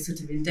 and you were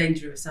sort of in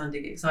danger of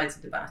sounding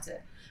excited about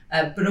it.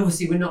 But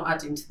obviously we're not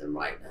adding to them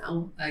right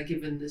now,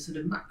 given the sort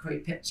of macro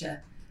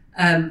picture.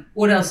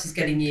 What else is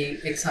getting you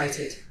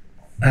excited?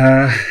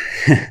 I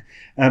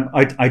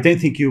don't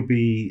think you'll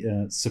be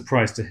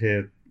surprised to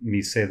hear me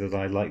say that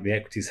I like the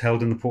equities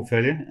held in the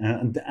portfolio.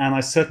 And I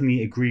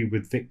certainly agree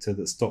with Victor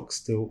that stocks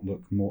still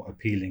look more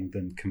appealing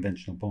than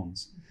conventional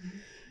bonds. Mm-hmm.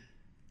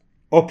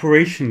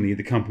 Operationally,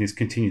 the companies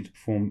continue to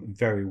perform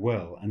very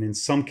well. And in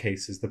some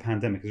cases, the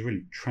pandemic has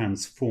really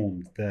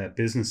transformed their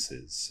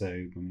businesses.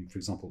 So, for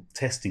example,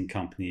 testing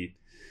company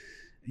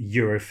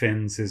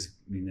Eurofins is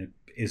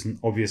an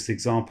obvious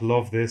example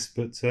of this.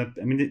 But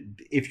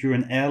if you're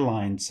an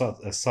airline such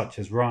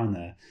as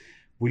Ryanair,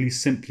 well, you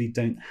simply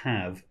don't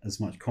have as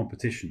much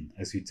competition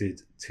as you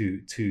did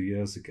two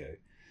years ago.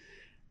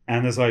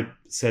 And as I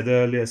said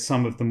earlier,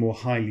 some of the more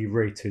highly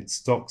rated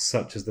stocks,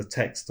 such as the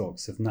tech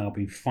stocks, have now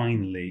been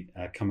finally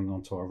coming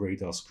onto our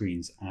radar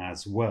screens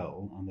as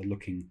well, and they're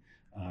looking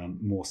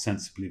more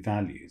sensibly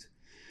valued.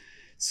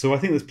 So I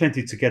think there's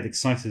plenty to get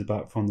excited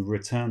about from the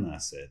return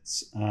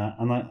assets.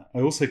 And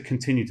I also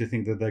continue to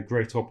think that there are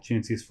great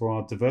opportunities for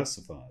our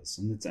diversifiers.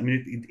 And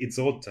it's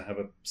odd to have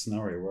a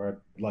scenario where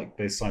I like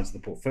both sides of the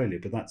portfolio,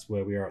 but that's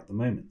where we are at the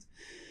moment.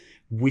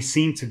 We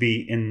seem to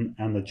be in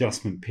an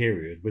adjustment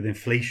period with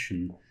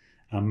inflation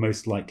and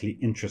most likely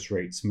interest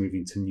rates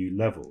moving to new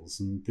levels.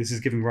 And this is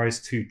giving rise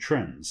to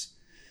trends.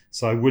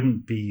 So I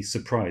wouldn't be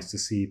surprised to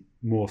see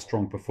more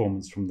strong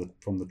performance from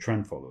the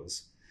trend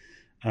followers.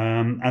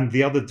 And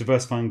the other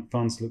diversifying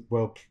funds look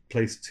well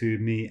placed to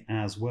me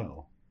as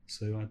well.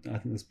 So I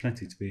think there's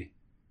plenty to be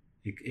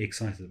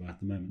excited about at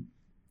the moment.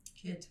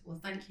 Good. Well,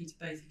 thank you to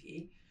both of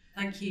you.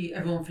 Thank you,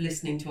 everyone, for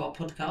listening to our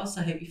podcast.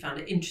 I hope you found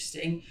it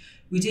interesting.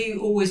 We do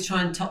always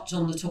try and touch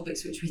on the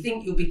topics which we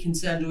think you'll be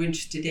concerned or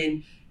interested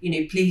in.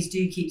 Please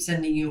do keep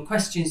sending your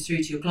questions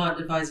through to your client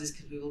advisors,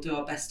 because we will do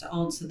our best to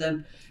answer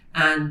them.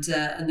 And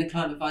the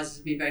client advisors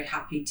will be very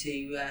happy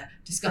to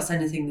discuss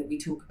anything that we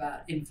talk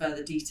about in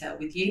further detail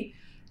with you.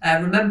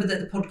 Remember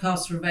that the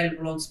podcasts are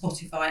available on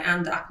Spotify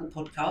and Apple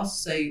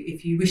Podcasts. So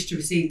if you wish to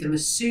receive them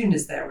as soon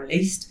as they're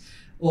released,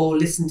 or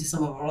listen to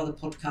some of our other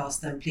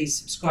podcasts, then please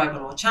subscribe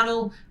on our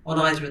channel on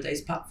either of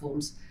those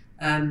platforms.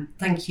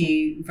 Thank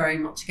you very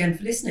much again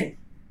for listening.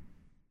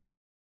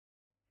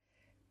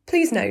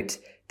 Please note,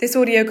 this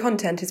audio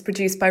content is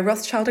produced by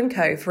Rothschild &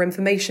 Co. for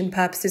information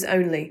purposes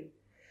only.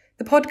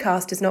 The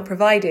podcast is not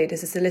provided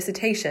as a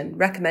solicitation,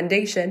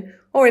 recommendation,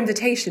 or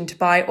invitation to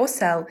buy or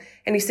sell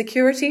any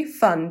security,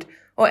 fund,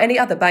 or any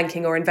other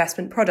banking or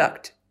investment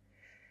product.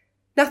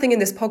 Nothing in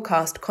this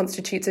podcast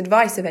constitutes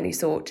advice of any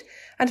sort,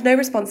 and no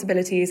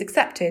responsibility is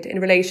accepted in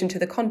relation to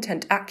the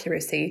content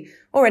accuracy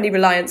or any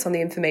reliance on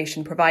the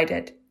information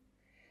provided.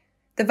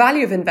 The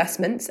value of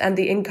investments and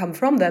the income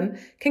from them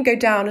can go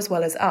down as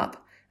well as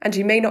up, and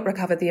you may not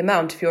recover the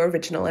amount of your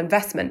original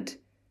investment.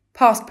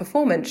 Past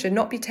performance should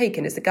not be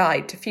taken as a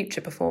guide to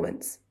future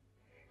performance.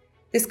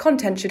 This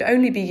content should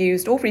only be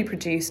used or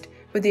reproduced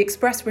with the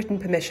express written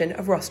permission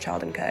of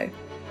Rothschild & Co.